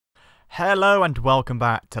Hello and welcome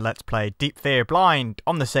back to Let's Play Deep Fear Blind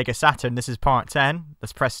on the Sega Saturn. This is part 10.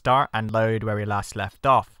 Let's press start and load where we last left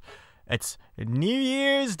off. It's New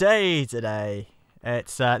Year's Day today.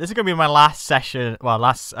 This is gonna be my last session. Well,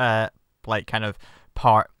 last kind of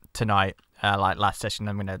part tonight. Last session.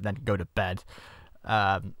 I'm gonna then go to bed.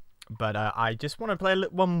 But I just want to play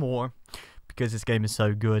one more because this game is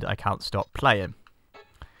so good. I can't stop playing.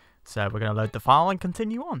 So we're gonna load the file and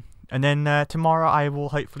continue on. And then tomorrow I will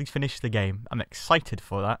hopefully finish the game. I'm excited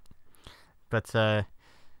for that. But so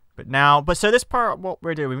this part, what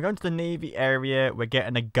we're doing, we're going to the Navy area, we're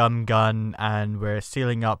getting a gun, and we're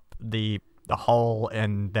sealing up the hole,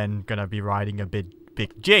 and then gonna be riding a big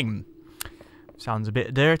jing. Sounds a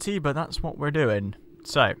bit dirty, but that's what we're doing.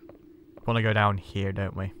 So, we want to go down here,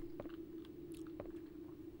 don't we?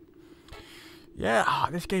 Yeah,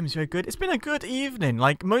 this game's so good. It's been a good evening.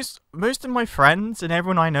 Like most of my friends and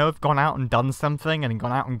everyone I know have gone out and done something and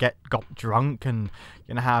gone out and got drunk and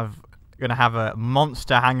gonna have a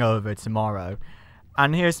monster hangover tomorrow.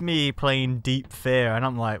 And here's me playing Deep Fear, and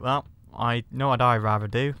I'm like, well, I know what I'd rather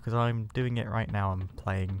do because I'm doing it right now. I'm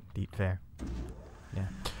playing Deep Fear. Yeah.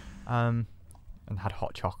 And had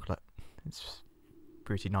hot chocolate. It's a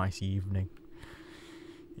pretty nice evening.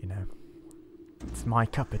 You know. It's my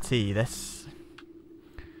cup of tea, this.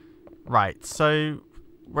 Right, so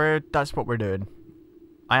that's what we're doing.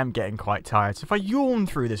 I am getting quite tired, so if I yawn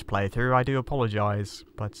through this playthrough, I do apologise,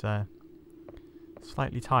 but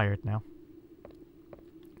slightly tired now.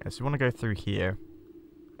 Okay, so we want to go through here.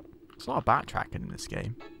 There's a lot of backtracking in this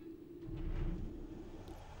game.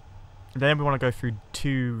 And then we want to go through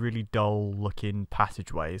two really dull looking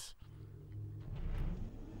passageways.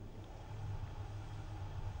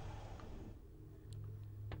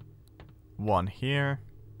 One here.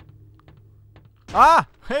 Ah!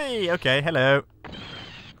 Hey! Okay, hello.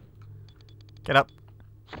 Get up.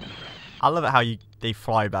 I love it how they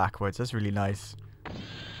fly backwards. That's really nice.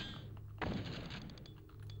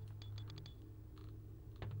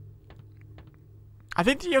 I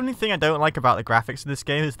think the only thing I don't like about the graphics of this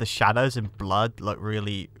game is the shadows and blood look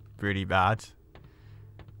really, really bad.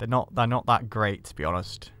 They're not that great, to be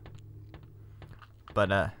honest. But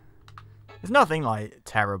there's nothing like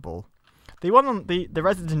terrible. The one on the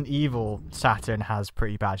Resident Evil Saturn has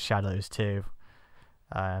pretty bad shadows too,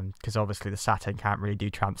 because obviously the Saturn can't really do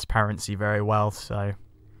transparency very well, so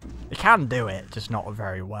it can do it, just not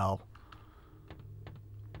very well.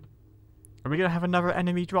 Are we gonna have another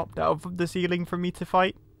enemy dropped out of the ceiling for me to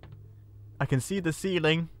fight? I can see the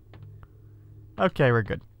ceiling. Okay, we're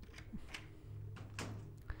good.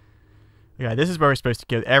 Okay, this is where we're supposed to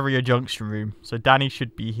go, the area junction room. So Danny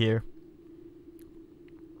should be here.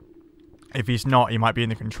 If he's not, he might be in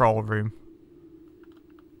the control room.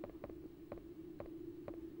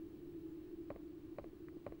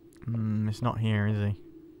 It's not here, is he?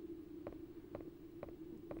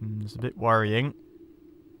 It's a bit worrying.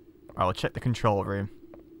 I'll check the control room.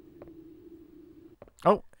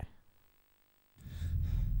 Oh!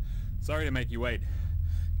 Sorry to make you wait.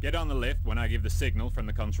 Get on the lift when I give the signal from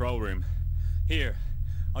the control room. Here,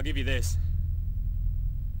 I'll give you this.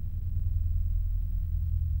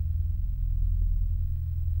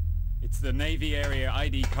 It's the Navy area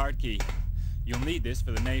ID card key. You'll need this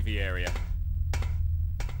for the Navy area.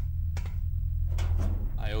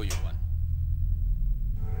 I owe you one.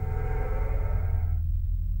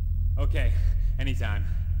 Okay, anytime.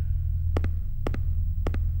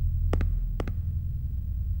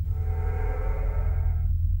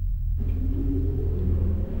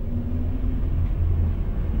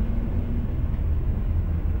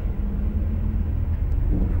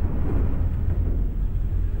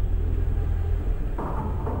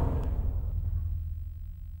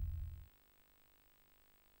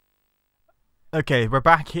 Okay, we're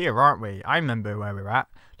back here, aren't we? I remember where we're at.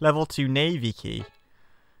 Level 2 Navy key.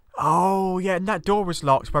 Oh, yeah, and that door was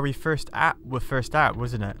locked where we were first out,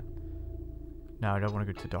 wasn't it? No, I don't want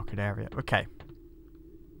to go to the docking area. Okay.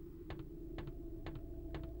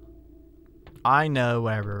 I know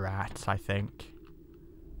where we're at, I think.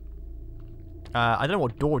 I don't know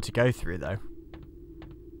what door to go through, though.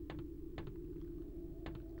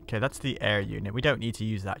 Okay, that's the air unit. We don't need to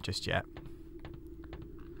use that just yet.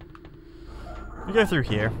 We go through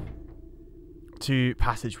here to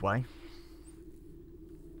passageway.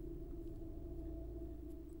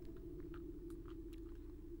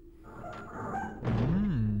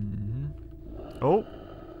 Oh.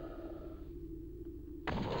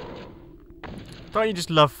 Don't you just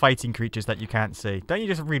love fighting creatures that you can't see? Don't you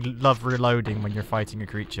just love reloading when you're fighting a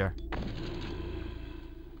creature?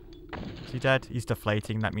 Is he dead? He's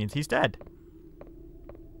deflating. That means he's dead.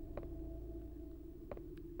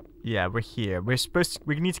 Yeah, we're here. We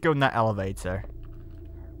need to go in that elevator.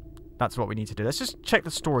 That's what we need to do. Let's just check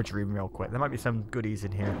the storage room real quick. There might be some goodies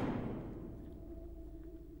in here.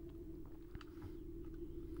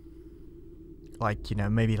 Like, you know,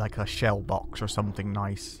 maybe like a shell box or something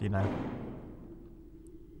nice, you know.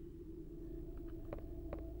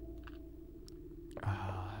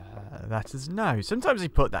 That is no. Sometimes they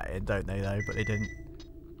put that in, don't they, though? But they didn't.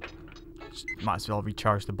 Just might as well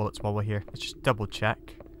recharge the bullets while we're here. Let's just double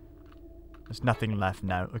check. There's nothing left.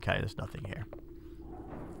 No. Okay, there's nothing here.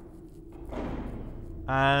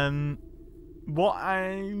 What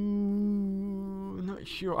I'm not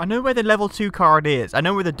sure. I know where the level 2 card is. I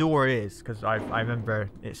know where the door is because I remember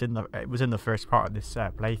it was in the first part of this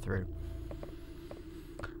playthrough.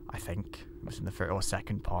 I think it was in the first or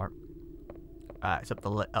second part. It's up the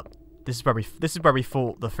up. This is where we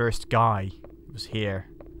fought the first guy. It was here.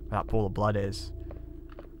 Where that pool of blood is.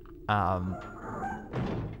 What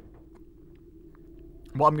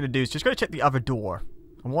I'm gonna do is just go check the other door.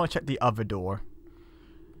 I want to check the other door.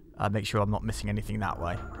 Make sure I'm not missing anything that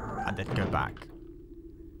way, and then go back.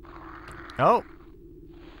 Oh,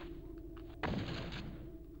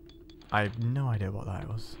 I have no idea what that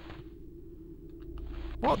was.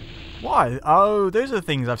 What? Why? Oh, those are the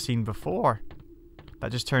things I've seen before.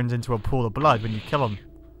 That just turns into a pool of blood when you kill them.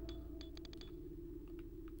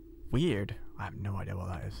 Weird. I have no idea what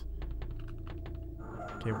that is.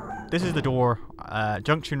 Okay, this is the door.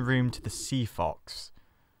 Junction room to the Sea Fox.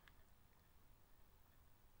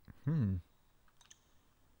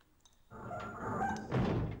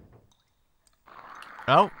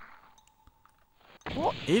 Oh.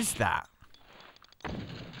 What is that?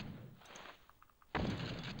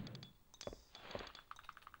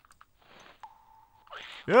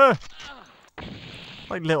 Yeah.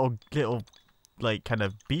 Like little, like kind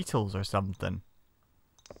of beetles or something.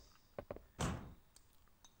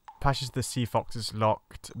 Passage to the Sea Fox is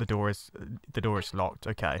locked. The door is locked.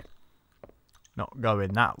 Okay. Not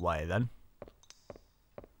going that way then.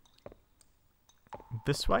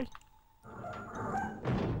 This way?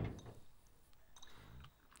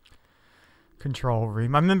 Control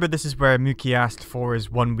room. I remember this is where Mookie asked for his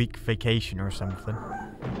 1-week vacation or something.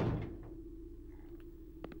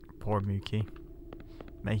 Poor Mookie.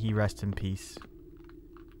 May he rest in peace.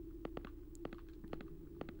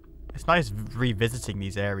 It's nice revisiting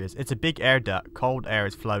these areas. It's a big air duct. Cold air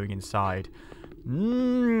is flowing inside.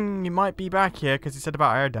 You might be back here because he said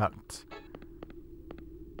about air duct.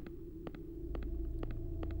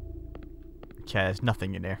 Okay, there's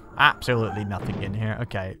nothing in here. Absolutely nothing in here.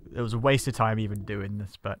 Okay, it was a waste of time even doing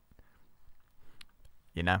this, but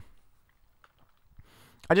you know.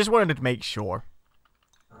 I just wanted to make sure.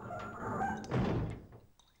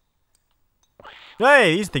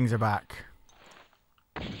 Hey, these things are back.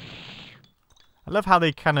 I love how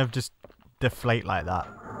they kind of just deflate like that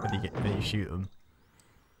when you shoot them.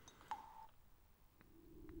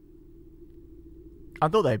 I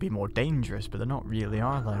thought they'd be more dangerous, but they're not really,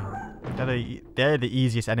 are they? They're the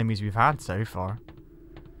easiest enemies we've had so far.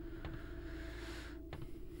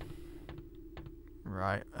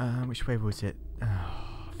 Right, which way was it? Oh,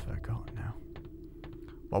 I forgot now.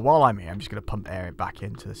 Well, while I'm here, I'm just going to pump air back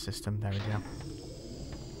into the system. There we go.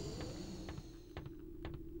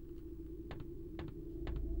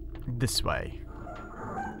 This way.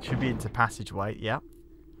 Should be into passageway, yeah.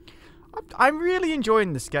 I'm really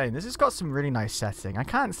enjoying this game. This has got some really nice setting. I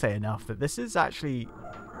can't say enough that this is actually...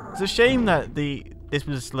 It's a shame that this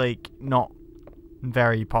was like not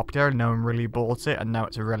very popular. No one really bought it, and now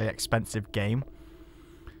it's a really expensive game.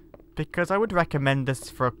 Because I would recommend this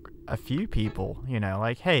for a few people. You know,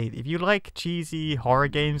 like, hey, if you like cheesy horror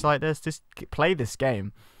games like this, just play this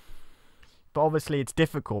game. But obviously it's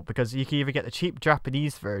difficult because you can either get the cheap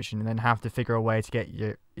Japanese version and then have to figure a way to get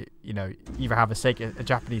your, you know, either have a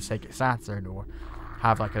Japanese Sega Saturn or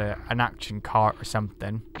have like an action cart or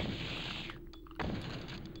something.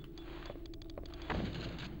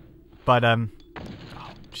 But oh,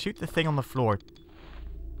 shoot the thing on the floor.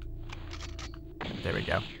 There we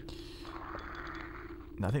go.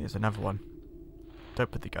 No, I think there's another one.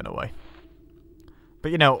 Don't put the gun away.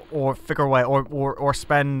 But you know, or figure a way, or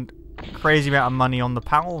spend crazy amount of money on the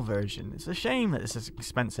PAL version. It's a shame that this is an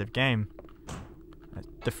expensive game.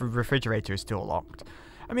 The refrigerator is still locked.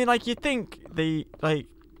 I mean, like, you'd think the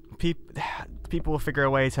people will figure a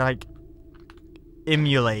way to like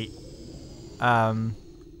emulate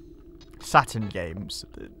Saturn games.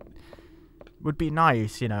 It would be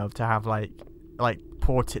nice, you know, to have like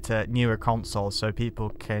port it to newer consoles so people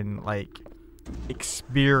can like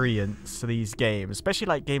experience these games, especially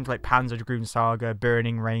like games like Panzer Dragoon Saga,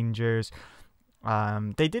 Burning Rangers.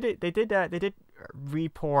 They did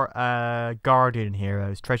report Guardian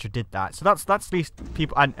Heroes. Treasure did that, so that's at least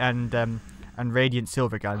people and Radiant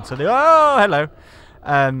Silvergun. So they hello.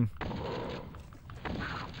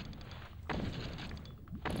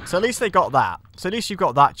 So at least they got that. So at least you've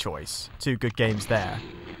got that choice. 2 good games there.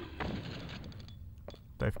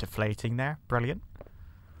 Both deflating there. Brilliant.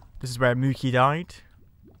 This is where Mookie died.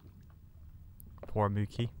 Poor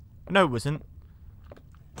Mookie. No, it wasn't.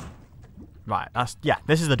 Right,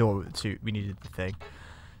 this is the door to we needed the thing.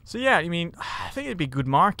 So yeah, I mean, I think it'd be a good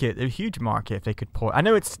market, a huge market if they could port. I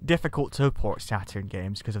know it's difficult to port Saturn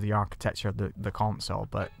games because of the architecture of the console,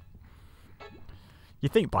 but you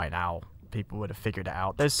think by now people would have figured it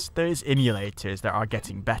out. There's emulators that are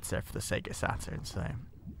getting better for the Sega Saturn, so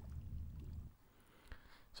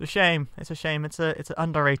it's a shame. It's a shame. It's an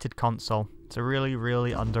underrated console. It's a really,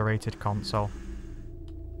 really underrated console.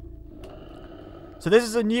 So this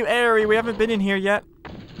is a new area. We haven't been in here yet.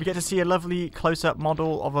 We get to see a lovely close-up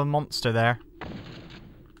model of a monster there.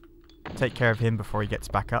 Take care of him before he gets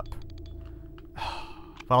back up.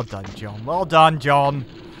 Well done, John. Well done, John.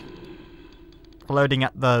 Loading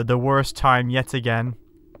at the worst time yet again.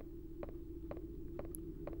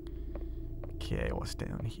 Okay, what's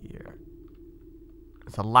down here?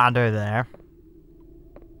 There's a ladder there.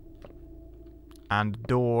 And a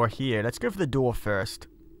door here. Let's go for the door first.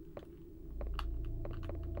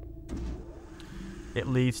 It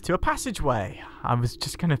leads to a passageway. I was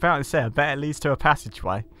just going to say, I bet it leads to a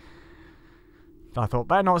passageway. I thought,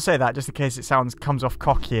 better not say that, just in case it comes off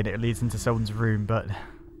cocky and it leads into someone's room, but...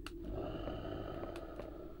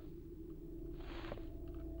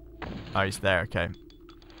 Oh, he's there, okay.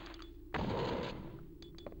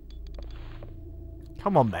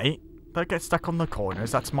 Come on, mate. Don't get stuck on the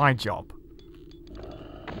corners, that's my job.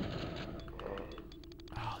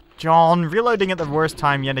 Oh, John, reloading at the worst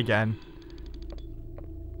time yet again.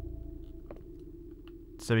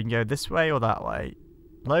 So we can go this way or that way.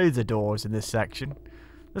 Loads of doors in this section.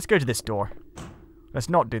 Let's go to this door. Let's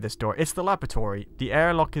not do this door. It's the laboratory. The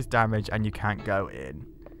airlock is damaged and you can't go in.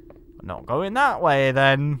 Not going that way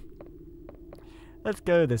then. Let's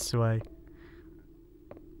go this way.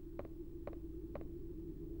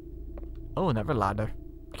 Oh, another ladder.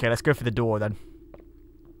 Okay, let's go for the door then.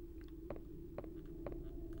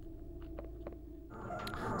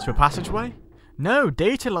 To a passageway? No,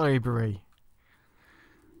 data library.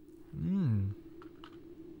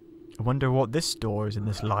 I wonder what this door is in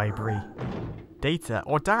this library. Data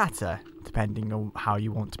or data, depending on how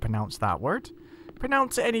you want to pronounce that word.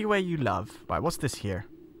 Pronounce it any way you love. Right, what's this here?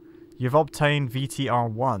 You've obtained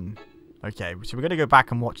VTR1. Okay, so we're going to go back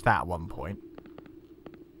and watch that at one point.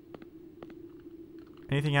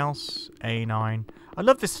 Anything else? A9. I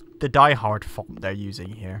love the Die Hard font they're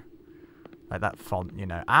using here. Like that font, you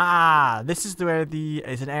know. Ah, this is where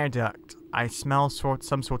it's an air duct. I smell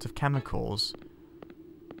some sort of chemicals.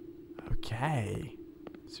 Okay.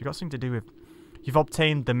 So you got something to do with... You've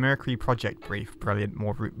obtained the Mercury Project Brief. Brilliant.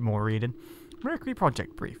 More reading. Mercury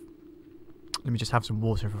Project Brief. Let me just have some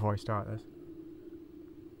water before I start this.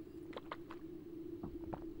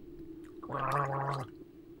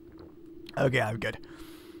 Okay, I'm good.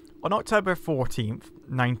 On October 14th,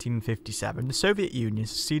 1957, the Soviet Union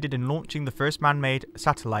succeeded in launching the first man-made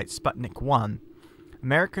satellite, Sputnik 1.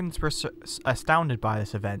 Americans were astounded by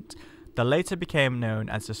this event that later became known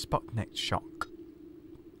as the Sputnik shock.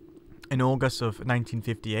 In August of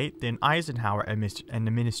 1958, the Eisenhower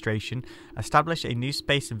administration established a new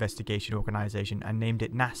space investigation organization and named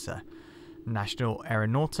it NASA, National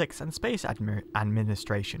Aeronautics and Space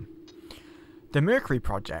Administration. The Mercury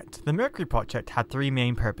Project. The Mercury Project had 3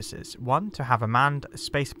 main purposes. 1, to have a manned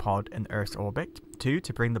space pod in Earth's orbit. 2,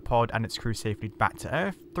 to bring the pod and its crew safely back to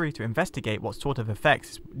Earth. 3, to investigate what sort of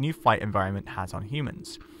effects this new flight environment has on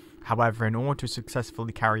humans. However, in order to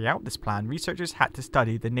successfully carry out this plan, researchers had to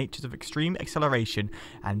study the natures of extreme acceleration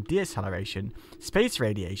and deceleration, space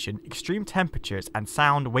radiation, extreme temperatures and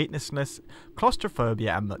sound, weightlessness,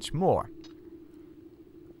 claustrophobia, and much more.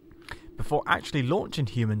 Before actually launching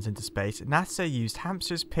humans into space, NASA used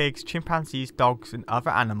hamsters, pigs, chimpanzees, dogs, and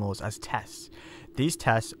other animals as tests. These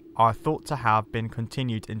tests are thought to have been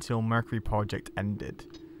continued until Mercury Project ended.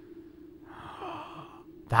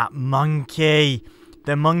 That monkey!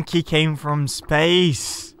 The monkey came from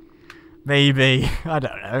space! Maybe. I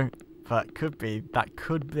don't know. But could be. That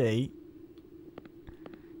could be.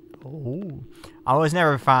 Oh. I was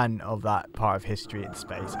never a fan of that part of history in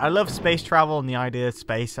space. I love space travel and the idea of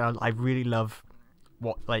space. I really love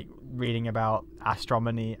reading about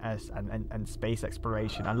astronomy and space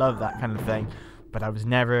exploration. I love that kind of thing. But I was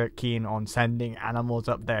never keen on sending animals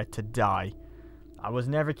up there to die. I was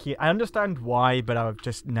never keen. I understand why, but I was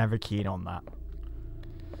just never keen on that.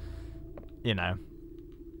 you know.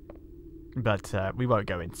 But we won't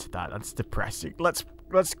go into that. That's depressing. Let's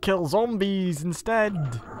kill zombies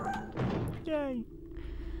instead. Yay.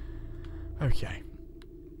 Okay.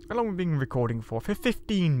 How long have we been recording for? For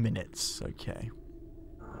 15 minutes. Okay.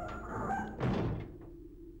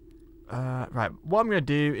 Right. What I'm going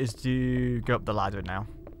to do is go up the ladder now.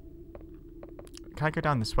 Can I go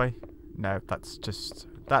down this way? No, that's just...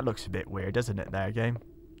 That looks a bit weird, doesn't it, there, game?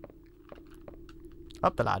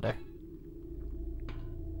 Up the ladder.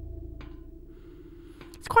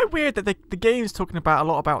 It's quite weird that the game's talking about a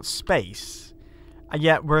lot about space, and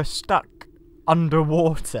yet we're stuck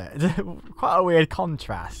underwater. Quite a weird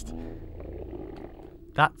contrast.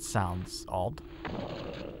 That sounds odd.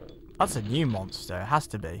 That's a new monster. It has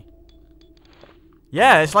to be.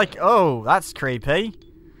 Yeah, it's like, oh, that's creepy.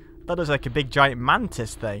 That looks like a big giant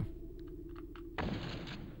mantis thing.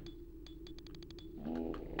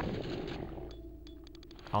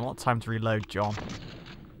 A lot of time to reload, John.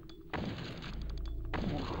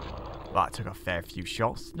 Well, that took a fair few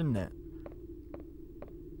shots, didn't it?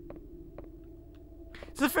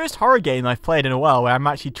 It's the first horror game I've played in a while where I'm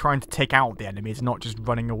actually trying to take out the enemies, not just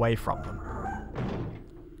running away from them.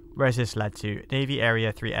 Where's this led to? Navy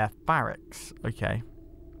Area 3F Barracks. Okay.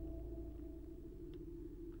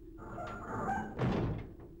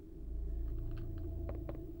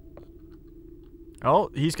 Oh,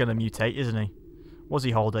 he's going to mutate, isn't he? What's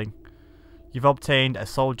he holding? You've obtained a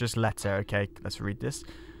soldier's letter. Okay, let's read this.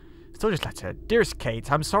 Soldier's letter. Dearest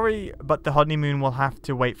Kate, I'm sorry, but the honeymoon will have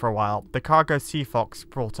to wait for a while. The cargo Sea Fox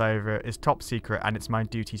brought over is top secret, and it's my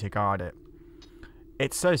duty to guard it.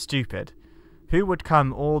 It's so stupid. Who would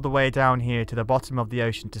come all the way down here to the bottom of the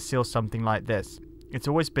ocean to seal something like this? It's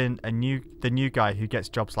always been the new guy who gets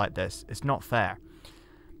jobs like this. It's not fair.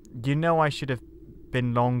 You know I should have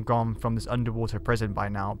been long gone from this underwater prison by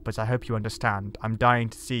now, but I hope you understand. I'm dying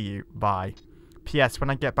to see you. Bye. P.S. When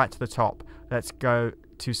I get back to the top, let's go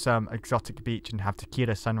to some exotic beach and have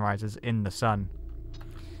tequila sunrises in the sun.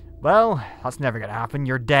 Well, that's never gonna happen.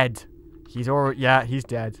 You're dead. He's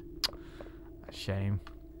dead. A shame.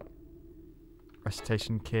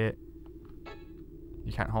 Recitation kit.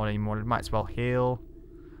 You can't hold anymore. You might as well heal.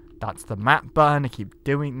 That's the map button. I keep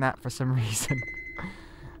doing that for some reason.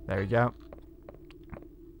 There we go.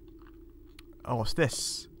 Oh, what's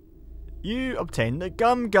this? You obtained the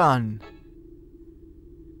gum gun.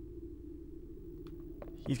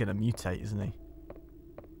 He's gonna mutate, isn't he?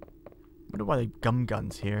 Wonder why the gum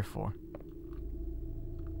gun's here for.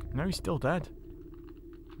 No, he's still dead.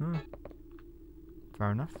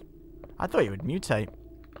 Fair enough. I thought he would mutate.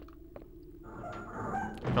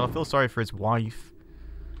 Well, I feel sorry for his wife.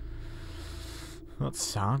 That's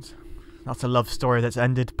sad. That's a love story that's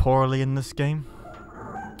ended poorly in this game.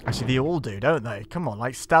 Actually, they all do, don't they? Come on,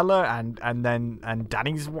 like Stella and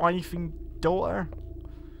Danny's wife and daughter.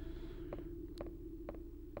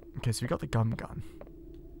 Okay, so we got the gum gun.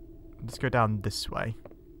 Let's go down this way.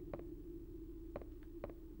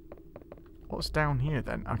 What's down here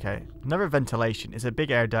then? Okay, another ventilation. It's a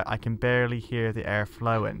big air duct. I can barely hear the air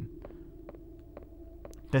flowing.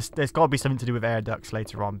 There's got to be something to do with air ducts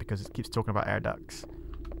later on because it keeps talking about air ducts.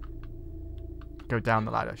 Go down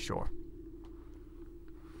the ladder, sure.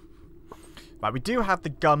 Right, we do have the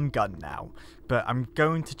gum gun now, but I'm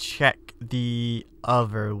going to check the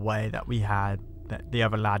other way that we had, the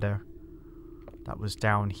other ladder. That was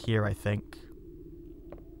down here, I think.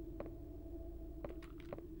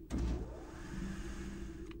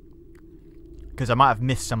 Because I might have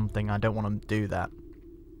missed something. I don't want to do that.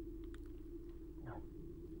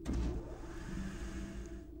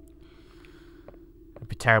 It'd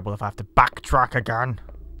be terrible if I have to backtrack again.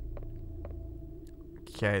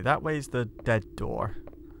 Okay, that way's the dead door.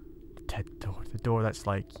 The dead door. The door that's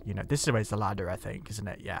like, you know, this is where's the ladder, I think, isn't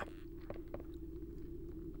it? Yeah.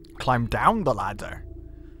 Climb down the ladder.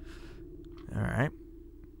 Alright.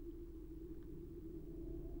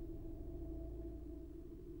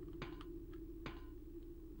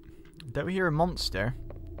 Don't we hear a monster?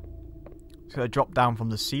 It's gonna drop down from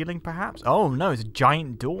the ceiling, perhaps? Oh no, there's a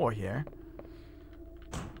giant door here.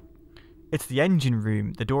 It's the engine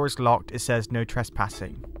room. The door is locked. It says no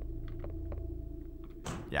trespassing.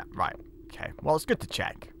 Yeah, right. Okay. Well, it's good to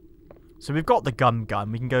check. So we've got the gum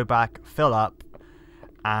gun. We can go back, fill up,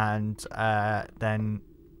 and then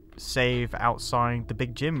save outside the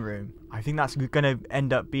big gym room. I think that's going to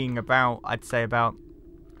end up being about, I'd say about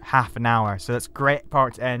half an hour. So that's great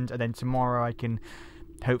part to end, and then tomorrow I can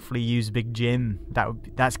hopefully use big gym.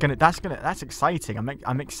 That's exciting.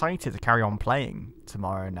 I'm excited to carry on playing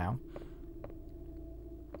tomorrow now.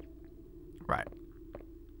 Right.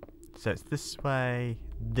 So it's this way,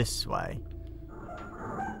 this way.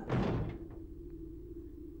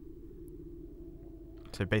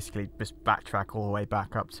 to basically just backtrack all the way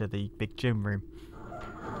back up to the big gym room.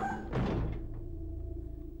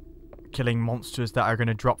 Killing monsters that are going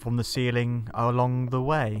to drop from the ceiling along the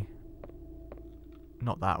way.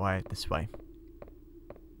 Not that way, this way.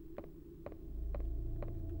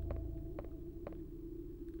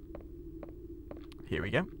 Here we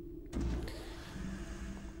go.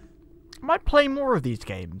 I might play more of these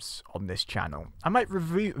games on this channel. I might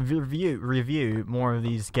review more of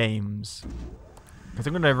these games. Because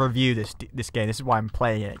I'm going to review this game. This is why I'm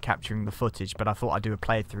playing it, capturing the footage. But I thought I'd do a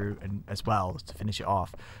playthrough as well to finish it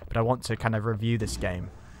off. But I want to kind of review this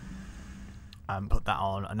game. And put that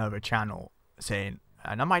on another channel. And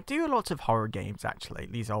I might do lots of horror games, actually.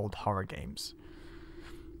 These old horror games.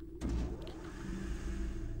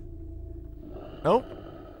 Oh,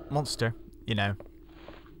 monster, you know.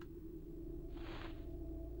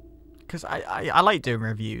 Because I like doing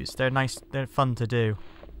reviews. They're nice, they're fun to do.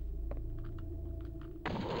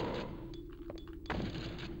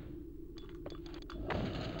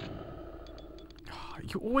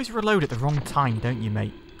 You always reload at the wrong time, don't you,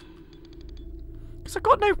 mate? Because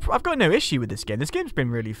I've got no issue with this game. This game's been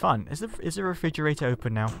really fun. Is the refrigerator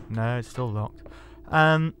open now? No, it's still locked.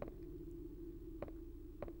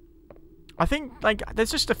 I think, like, there's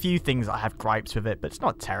just a few things I have gripes with it, but it's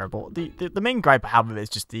not terrible. The main gripe I have with it is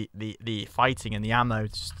just the fighting and the ammo.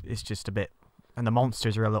 It's just a bit, and the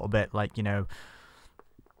monsters are a little bit, like, you know,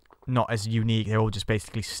 not as unique. They all just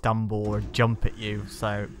basically stumble or jump at you.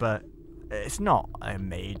 So, but it's not a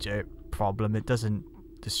major problem. It doesn't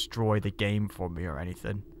destroy the game for me or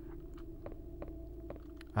anything.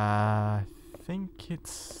 I think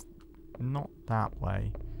it's not that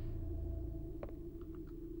way.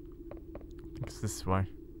 It's this way.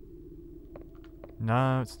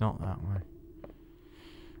 No, it's not that way.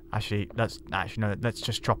 Actually, let's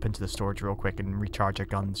just drop into the storage real quick and recharge our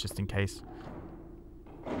guns just in case.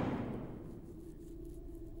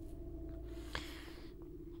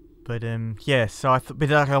 But yeah. So I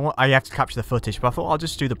have to capture the footage, but I thought I'll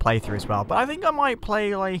just do the playthrough as well. But I think I might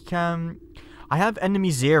play like I have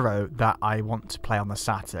Enemy Zero that I want to play on the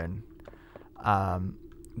Saturn.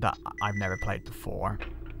 That I've never played before.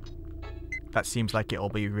 That seems like it'll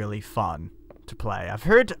be really fun to play. I've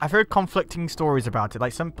heard conflicting stories about it,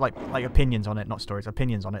 like some like opinions on it, not stories,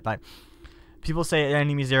 opinions on it. Like people say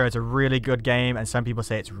Enemy Zero is a really good game, and some people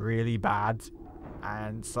say it's really bad.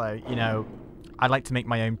 And so, you know, I'd like to make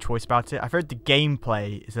my own choice about it. I've heard the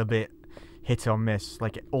gameplay is a bit hit or miss.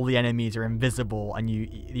 Like all the enemies are invisible, and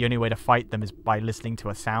the only way to fight them is by listening to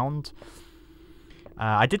a sound.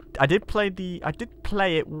 I did play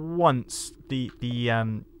it once.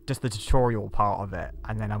 Just the tutorial part of it,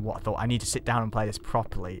 and then I thought I need to sit down and play this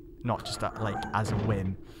properly, not just like as a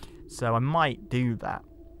whim. So I might do that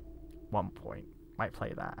one point. Might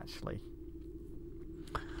play that actually.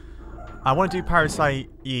 I want to do Parasite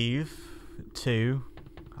Eve 2,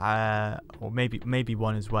 or maybe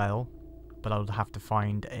 1 as well, but I'll have to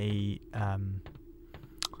find I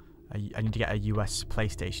need to get a US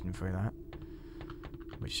PlayStation for that,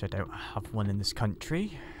 which I don't have one in this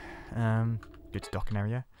country. Go to docking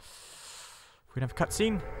area. We're gonna have a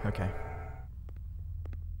cutscene? Okay.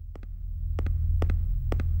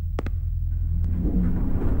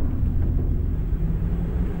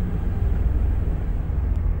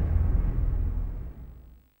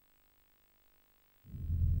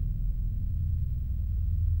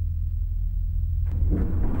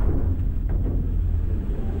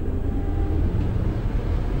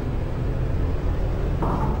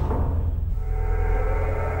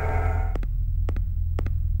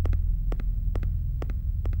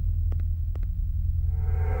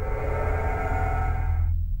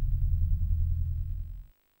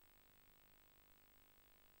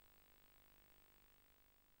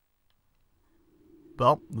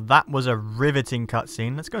 Well, that was a riveting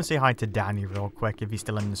cutscene. Let's go and say hi to Danny real quick if he's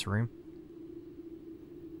still in this room.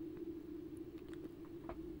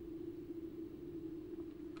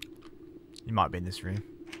 He might be in this room.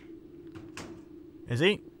 Is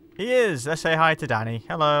he? He is! Let's say hi to Danny.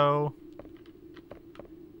 Hello.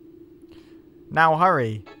 Now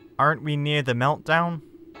hurry. Aren't we near the meltdown?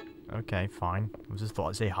 Okay, fine. I just thought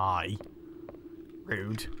I'd say hi.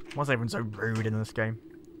 Rude. Why is everyone so rude in this game?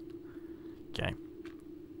 Okay.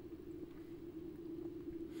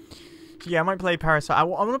 So yeah, I might play Parasite. I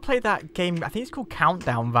want to play that game. I think it's called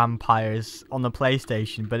Countdown Vampires on the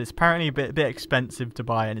PlayStation, but it's apparently a bit expensive to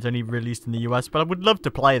buy, and it's only released in the US. But I would love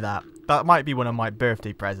to play that. That might be one of my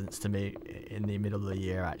birthday presents to me in the middle of the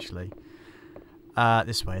year, actually.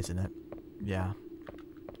 This way, isn't it? Yeah.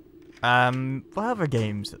 What other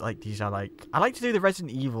games like these I like? I like to do the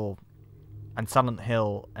Resident Evil and Silent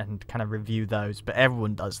Hill and kind of review those, but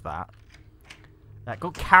everyone does that.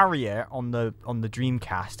 Got Carrier on the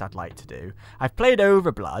Dreamcast I'd like to do. I've played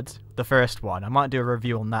Overblood, the first one. I might do a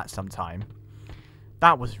review on that sometime.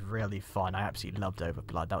 That was really fun. I absolutely loved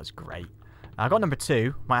Overblood. That was great. I got number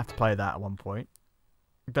 2. Might have to play that at one point.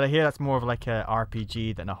 But I hear that's more of like a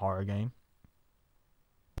RPG than a horror game.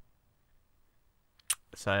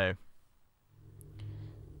 So,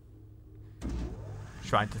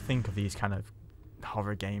 trying to think of these kind of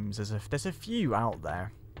horror games as if there's a few out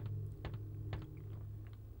there.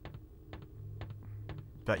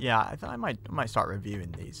 But yeah, I might start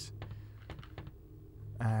reviewing these.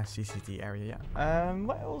 CCD area, yeah.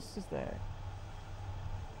 What else is there?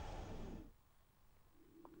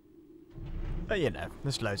 But you know,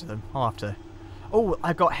 there's loads of them. I'll have to. Oh,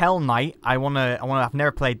 I've got Hell Knight. I've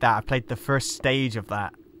never played that. I played the first stage of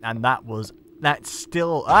that, and that's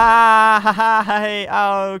still hey,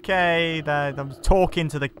 okay. I'm talking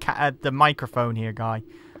to the microphone here, guy.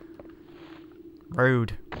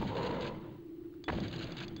 Rude.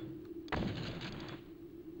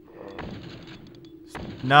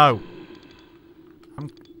 No.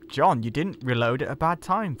 John, you didn't reload at a bad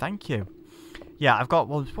time. Thank you. Yeah, I've got...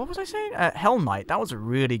 What was I saying? Hell Knight. That was a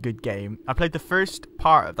really good game. I played the first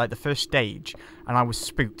part of, like, the first stage, and I was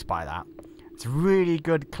spooked by that. It's a really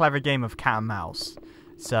good, clever game of cat and mouse.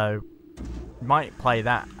 So, might play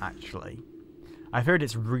that, actually. I've heard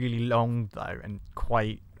it's really long, though, and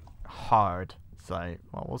quite hard. So,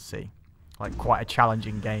 well, we'll see. Like, quite a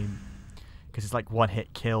challenging game. Because it's like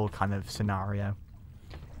one-hit kill kind of scenario.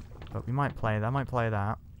 But we might play that. I might play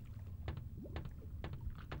that.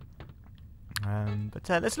 But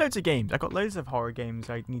there's loads of games. I've got loads of horror games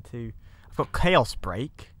I need to... I've got Chaos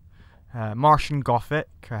Break. Martian Gothic.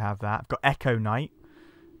 I have that. I've got Echo Knight.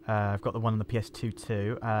 I've got the one on the PS2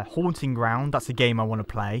 too. Haunting Ground. That's a game I want to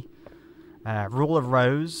play. Rule of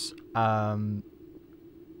Rose. I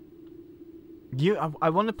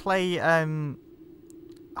want to play...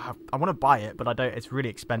 I want to buy it, but I don't. It's really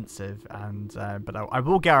expensive, and but I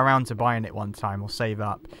will get around to buying it one time. I'll save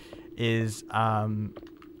up. Is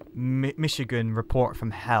Michigan Report from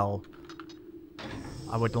Hell.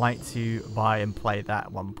 I would like to buy and play that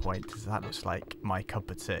at one point, because that looks like my cup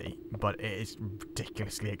of tea. But it is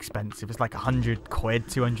ridiculously expensive. It's like 100 quid,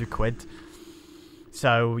 200 quid.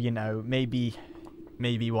 So you know, maybe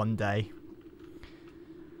one day.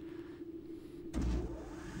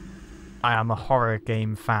 I am a horror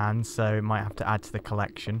game fan, so might have to add to the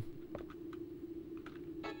collection.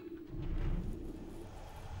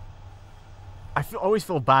 I always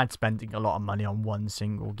feel bad spending a lot of money on one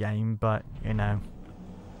single game, but you know,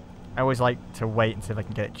 I always like to wait until I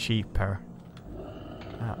can get it cheaper.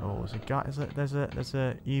 Oh, there's a guy. There's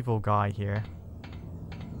a evil guy here.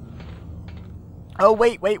 Oh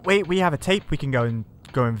wait! We have a tape we can go and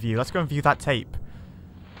view. Let's go and view that tape.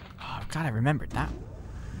 Oh, I'm glad I remembered that.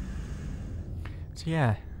 So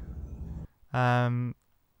yeah, I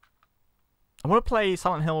want to play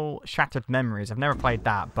Silent Hill Shattered Memories. I've never played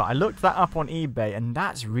that, but I looked that up on eBay, and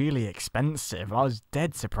that's really expensive. I was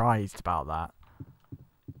dead surprised about that.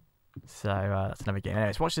 So that's another game.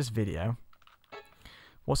 Anyways, watch this video.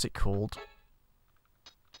 What's it called?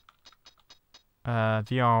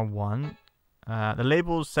 VR1. The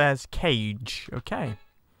label says Cage. Okay.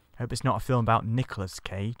 Hope it's not a film about Nicolas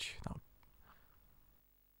Cage.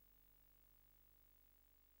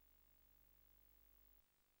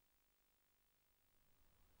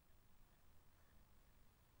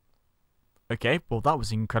 Okay, well that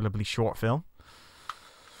was an incredibly short film.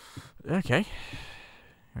 Okay.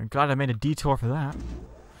 I'm glad I made a detour for that.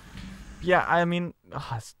 Yeah, I mean,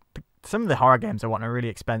 some of the horror games I want are really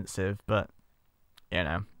expensive, but, you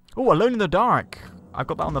know. Oh, Alone in the Dark! I've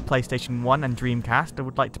got that on the PlayStation 1 and Dreamcast. I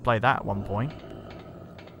would like to play that at one point.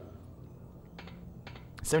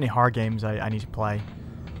 So many horror games I need to play.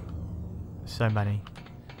 So many.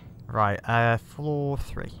 Right, floor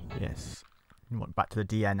 3, yes. Back to the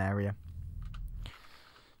DN area.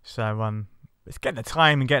 So, it's getting the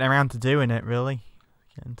time and getting around to doing it, really.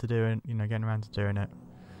 Getting around to doing it.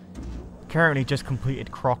 Currently just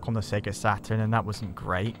completed Croc on the Sega Saturn, and that wasn't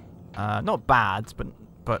great. Not bad,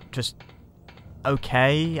 but just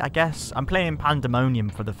okay, I guess. I'm playing Pandemonium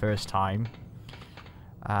for the first time.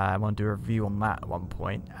 I want to do a review on that at one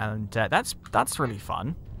point, and that's really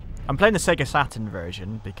fun. I'm playing the Sega Saturn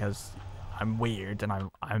version because I'm weird and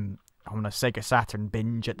I'm on a Sega Saturn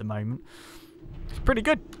binge at the moment. It's pretty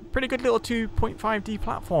good little 2.5D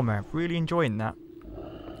platformer. Really enjoying that.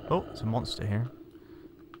 Oh, there's a monster here.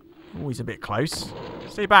 Oh, he's a bit close.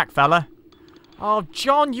 Stay back, fella. Oh,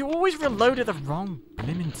 John, you always reload at the wrong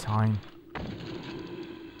blimmin' time.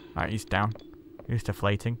 Alright, he's down. He's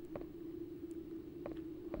deflating.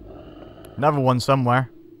 Another one somewhere.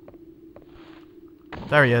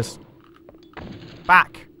 There he is.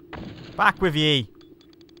 Back! Back with ye!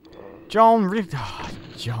 John, really... Oh,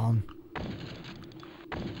 John.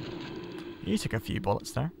 You took a few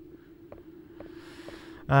bullets there.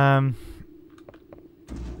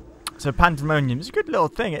 So Pandemonium is a good little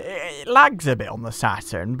thing. It lags a bit on the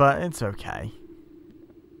Saturn, but it's okay.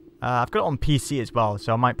 I've got it on PC as well,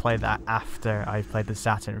 so I might play that after I've played the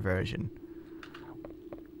Saturn version.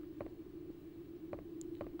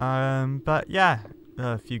 But yeah,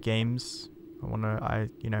 a few games gotta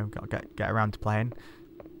get around to playing.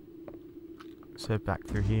 So back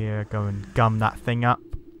through here, go and gum that thing up.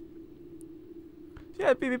 Yeah,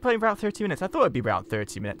 I've been playing for about 30 minutes. I thought it'd be about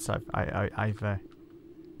 30 minutes. I've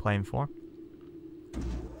playing for.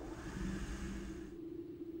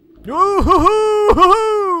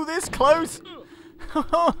 Ooh, this close!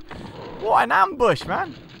 What an ambush,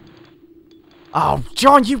 man! Oh,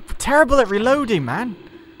 John, you terrible at reloading, man.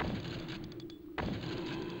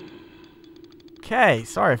 Okay,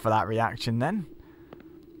 sorry for that reaction then.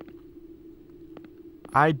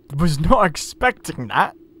 I was not expecting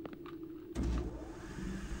that.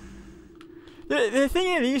 The thing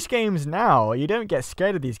in these games now, you don't get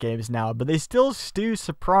scared of these games now, but they still do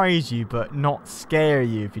surprise you, but not scare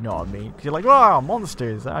you, if you know what I mean. Because you're like, oh,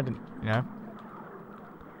 monsters. I didn't, you know.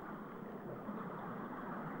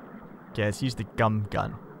 Okay, let's use the gum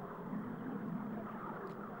gun.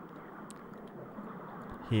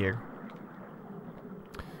 Here.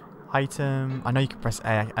 Item. I know you can press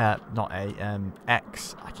A, not A,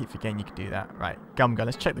 X. I keep forgetting you can do that. Right, gum gun.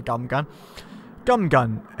 Let's check the gum gun. Gum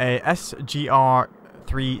gun, a SGR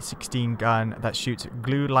 316 gun that shoots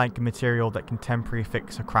glue-like material that can temporarily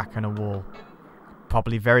fix a crack in a wall.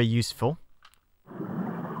 Probably very useful.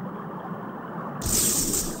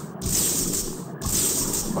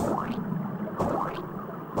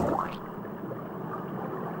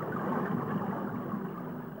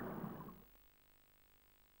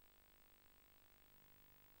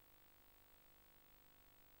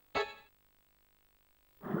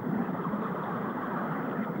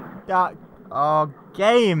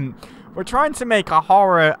 Game. We're trying to make a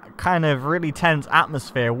horror kind of really tense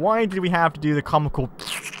atmosphere. Why did we have to do the comical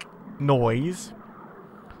noise?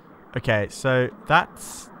 Okay, so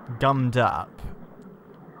that's gummed up.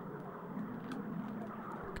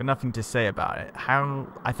 Got nothing to say about it. How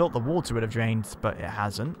I thought the water would have drained, but it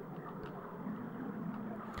hasn't.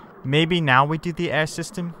 Maybe now we do the air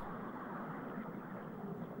system.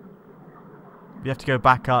 We have to go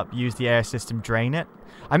back up, use the air system, drain it.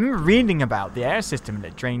 I remember reading about the air system and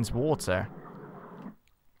it drains water.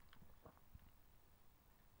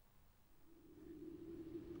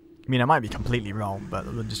 I mean, I might be completely wrong, but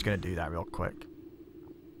we're just going to do that real quick.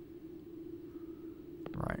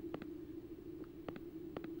 Right.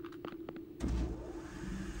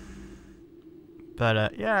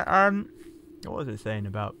 But, yeah, what was it saying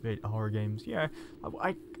about horror games? Yeah,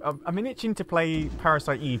 I've been itching to play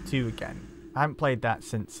Parasite Eve 2 again. I haven't played that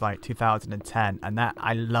since like 2010, and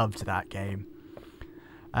I loved that game.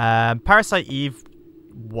 Parasite Eve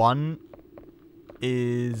 1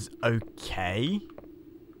 is okay,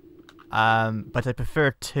 but I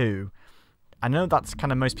prefer 2. I know that's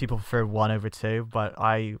kind of most people prefer 1 over 2, but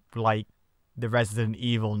I like the Resident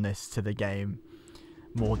Evil-ness to the game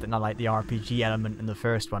more than I like the RPG element in the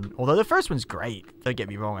first one. Although the first one's great, don't get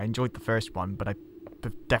me wrong, I enjoyed the first one, but I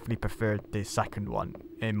definitely preferred the second one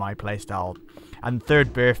in my playstyle. And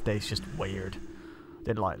Third Birthday is just weird.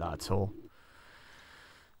 Didn't like that at all.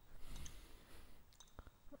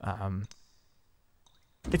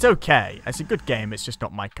 It's okay. It's a good game. It's just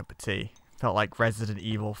not my cup of tea. Felt like Resident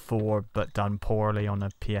Evil 4, but done poorly on a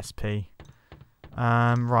PSP.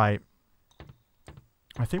 Right.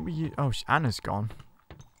 I think we use... Oh, Anna's gone.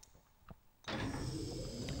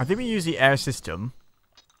 I think we use the air system.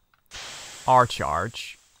 R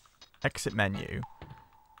charge. Exit menu.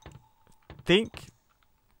 Think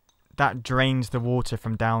that drains the water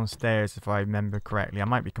from downstairs, if I remember correctly. I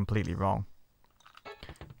might be completely wrong.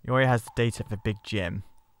 He already has the data for Big Jim.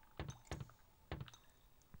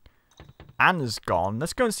 Anna's gone.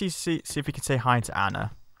 Let's go and see if we can say hi to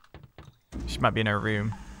Anna. She might be in her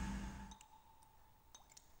room.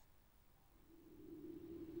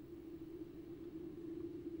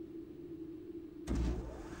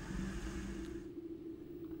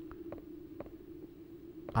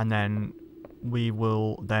 And then we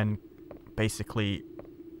will then basically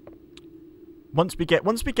once we get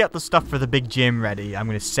the stuff for the Big Jim ready, I'm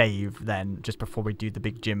going to save then just before we do the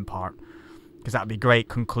Big Jim part. Because that would be a great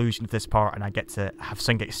conclusion to this part, and I get to have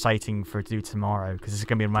something exciting to do tomorrow. Because this is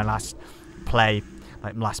going to be my last play,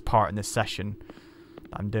 like my last part in this session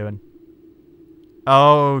that I'm doing.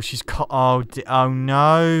 Oh, she's oh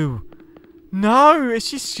no. No,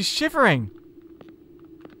 she's shivering.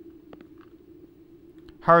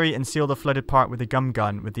 Hurry and seal the flooded part with the gum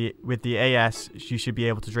gun. With the AS, you should be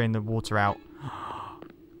able to drain the water out.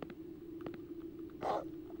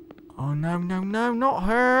 Oh no, no, no, not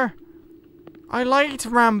her. I liked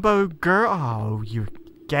Rambo girl. Oh, you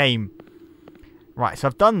game. Right, so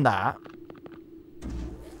I've done that.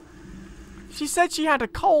 She said she had a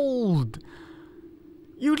cold.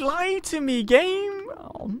 You lied to me, game.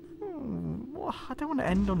 Oh, no. I don't want to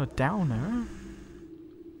end on a downer.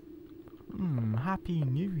 Happy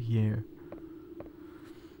New Year.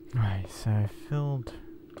 Right, so filled,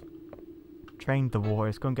 drained the water.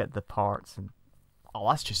 Let's go and get the parts. And oh,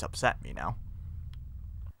 that's just upset me now.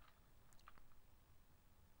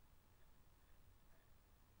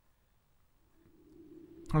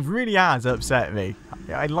 It really has upset me.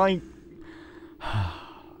 I like.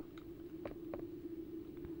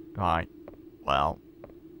 Right. Well.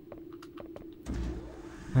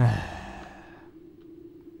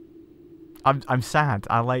 I'm sad.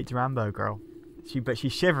 I liked Rambo girl. But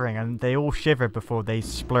she's shivering, and they all shiver before they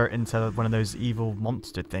splurt into one of those evil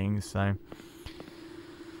monster things. So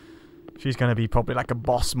she's gonna be probably like a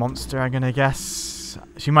boss monster, I'm gonna guess.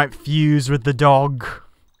 She might fuse with the dog.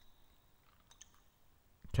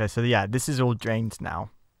 Okay, so yeah, this is all drained now.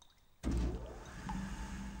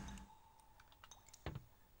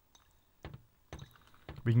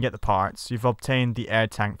 We can get the parts. You've obtained the air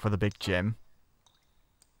tank for the big gym.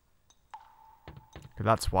 Okay,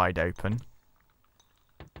 that's wide open.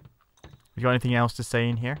 You got anything else to say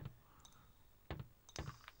in here?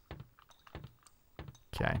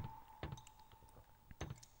 Okay.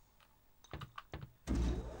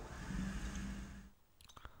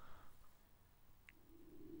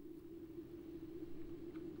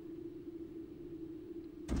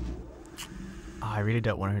 I really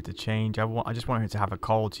don't want her to change. I just want her to have a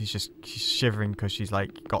cold. She's shivering because she's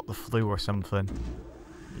like got the flu or something.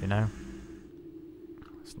 You know?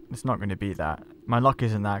 It's not going to be that. My luck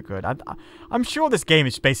isn't that good. I'm sure this game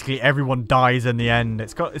is basically everyone dies in the end.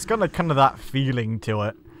 It's got like kind of that feeling to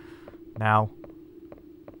it. Now.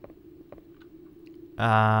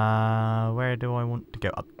 Where do I want to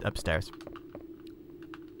go? Upstairs.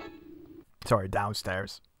 Sorry,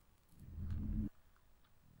 downstairs.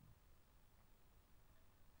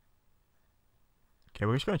 Okay,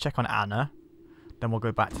 we're just going to check on Anna. Then we'll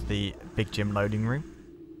go back to the big gym loading room.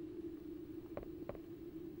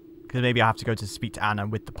 Because maybe I have to go to speak to Anna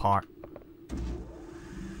with the part.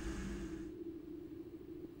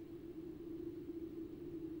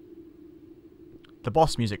 The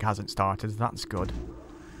boss music hasn't started, that's good.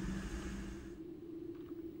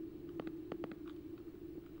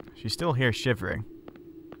 She's still here shivering.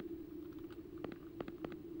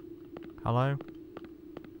 Hello?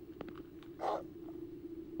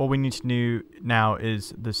 All we need to know now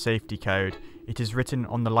is the safety code. It is written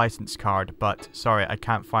on the license card, but sorry, I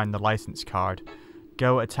can't find the license card.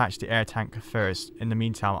 Go attach the air tank first. In the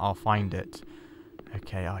meantime, I'll find it.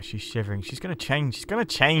 Okay, oh, she's shivering. She's gonna change. She's gonna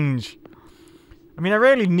change. I mean, I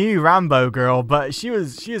really knew Rambo girl, but she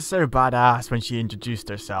is so badass when she introduced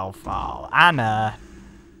herself. Oh, Anna.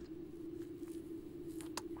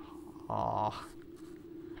 Oh.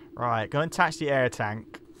 Right, go and attach the air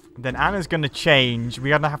tank. Then Anna's going to change. We're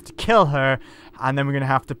going to have to kill her. And then we're going to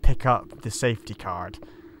have to pick up the safety card.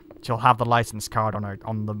 She'll have the license card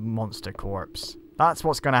on the monster corpse. That's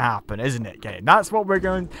what's going to happen, isn't it, game? That's what we're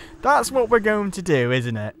going to do,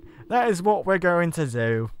 isn't it? That is what we're going to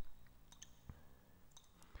do.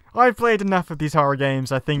 I've played enough of these horror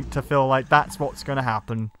games, I think, to feel like that's what's going to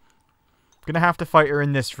happen. I'm going to have to fight her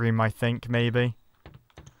in this room, I think, maybe.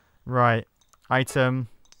 Right. Item.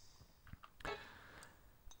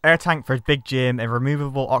 Air tank for big gym, a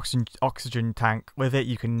removable oxygen tank. With it,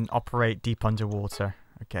 you can operate deep underwater.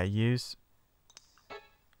 Okay, use.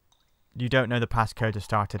 You don't know the passcode to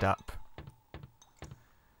start it up.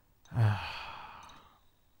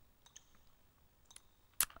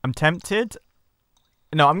 I'm tempted.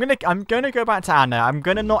 No, I'm gonna go back to Anna. I'm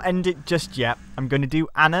gonna not end it just yet. I'm gonna do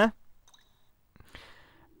Anna.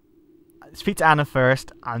 Speak to Anna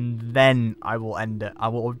first, and then I will end it. I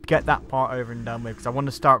will get that part over and done with, because I want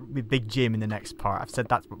to start with Big Jim in the next part. I've said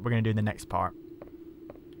that's what we're going to do in the next part.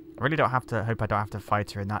 I really don't have to, hope I don't have to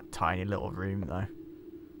fight her in that tiny little room, though.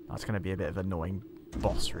 That's going to be a bit of an annoying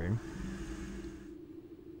boss room.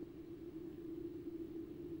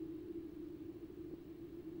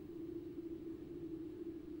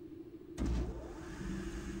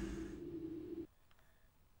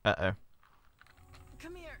 Uh-oh.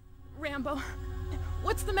 Come here, Rambo.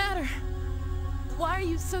 What's the matter? Why are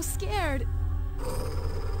you so scared?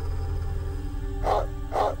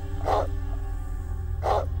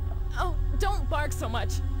 Oh, don't bark so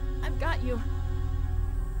much. I've got you.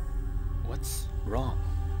 What's wrong?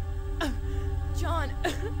 John,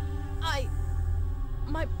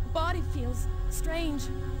 my body feels strange.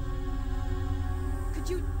 Could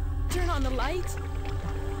you turn on the light?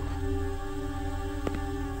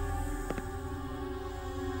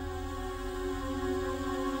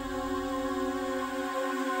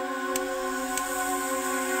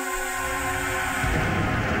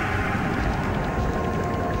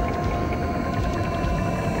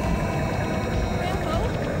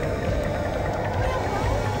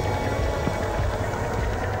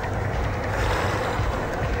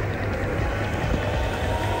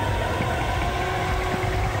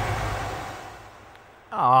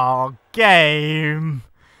 Oh, game.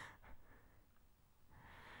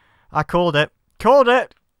 I called it. Called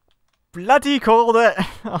it. Bloody called it.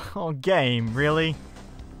 Oh, game, really?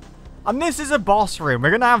 And this is a boss room.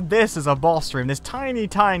 We're going to have this as a boss room. This tiny,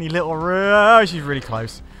 tiny little room. Oh, she's really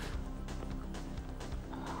close.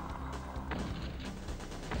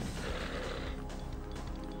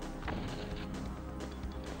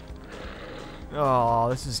 Oh,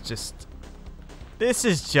 this is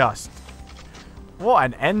just... What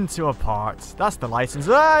an end to a part. That's the license.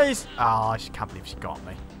 Oh, I can't believe she got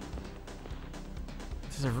me.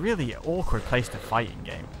 This is a really awkward place to fight in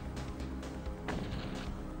game.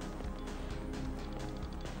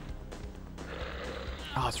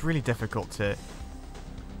 Oh, it's really difficult to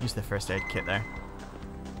use the first aid kit there.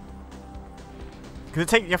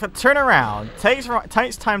 Because you have to turn around. It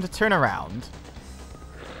takes time to turn around.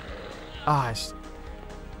 Ah, she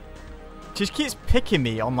just keeps picking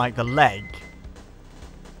me on like the leg.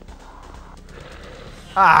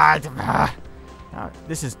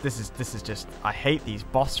 This is just, I hate these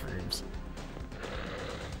boss rooms.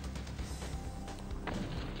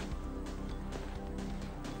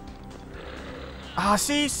 Ah,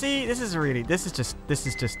 see, this is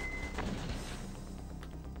just.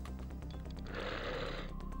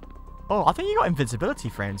 Oh, I think you got invincibility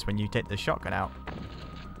frames when you take the shotgun out.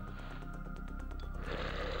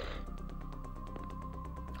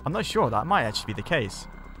 I'm not sure, that might actually be the case.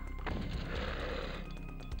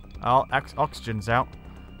 Oh, oxygen's out.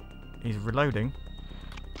 He's reloading.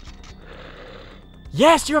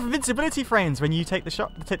 Yes, you have invincibility frames when you take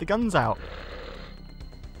the guns out.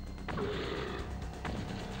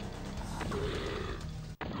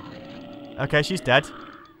 Okay, she's dead.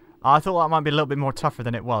 I thought that might be a little bit more tougher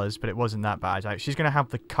than it was, but it wasn't that bad. She's gonna have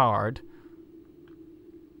the card.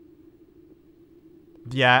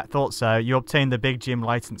 Yeah, thought so. You obtained the Big Gym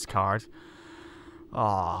license card.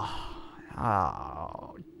 Oh,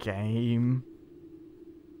 game.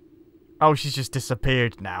 Oh, she's just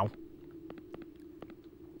disappeared now.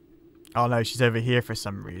 Oh no, she's over here for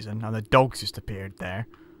some reason. And the dog's just appeared there.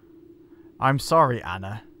 I'm sorry,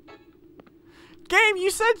 Anna. Game, you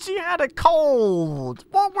said she had a cold.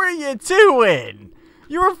 What were you doing?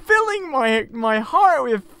 You were filling my heart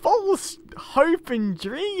with false hope and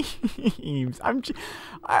dreams.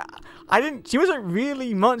 I didn't. She wasn't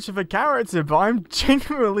really much of a character, but I'm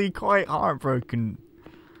genuinely quite heartbroken.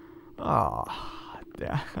 Oh,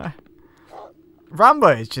 yeah. Rambo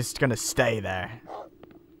is just gonna stay there.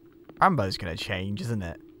 Rambo's gonna change, isn't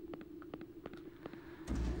it?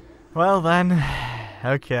 Well then,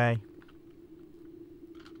 okay.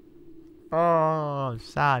 Oh,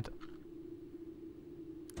 sad.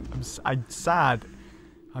 I'm sad.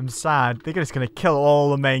 I'm sad. They're just gonna kill all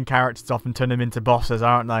the main characters off and turn them into bosses,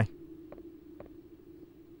 aren't they?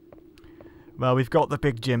 Well, we've got the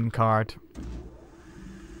Big Gym card.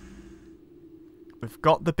 We've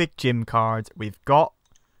got the Big Gym card. We've killed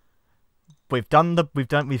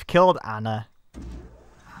Anna,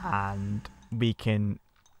 and we can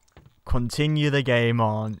continue the game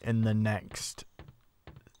on in the next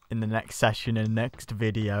session, in the next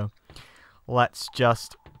video. Let's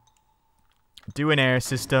just do an air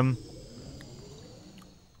system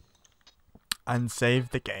and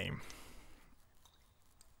save the game.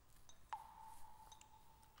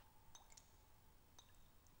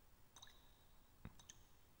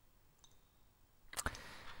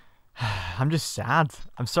 I'm just sad.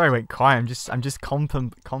 I'm sorry I went quiet. I'm just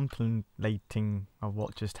contemplating of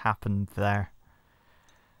what just happened there.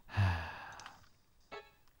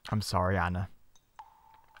 I'm sorry, Anna.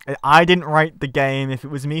 I didn't write the game. If it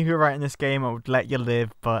was me who were writing this game, I would let you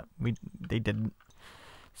live, but they didn't.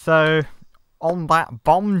 So, on that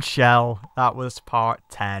bombshell, that was part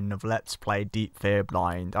 10 of Let's Play Deep Fear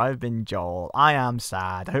Blind. I've been Joel. I am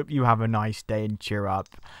sad. I hope you have a nice day and cheer up.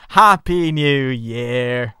 Happy New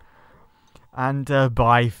Year. And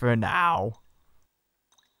bye for now.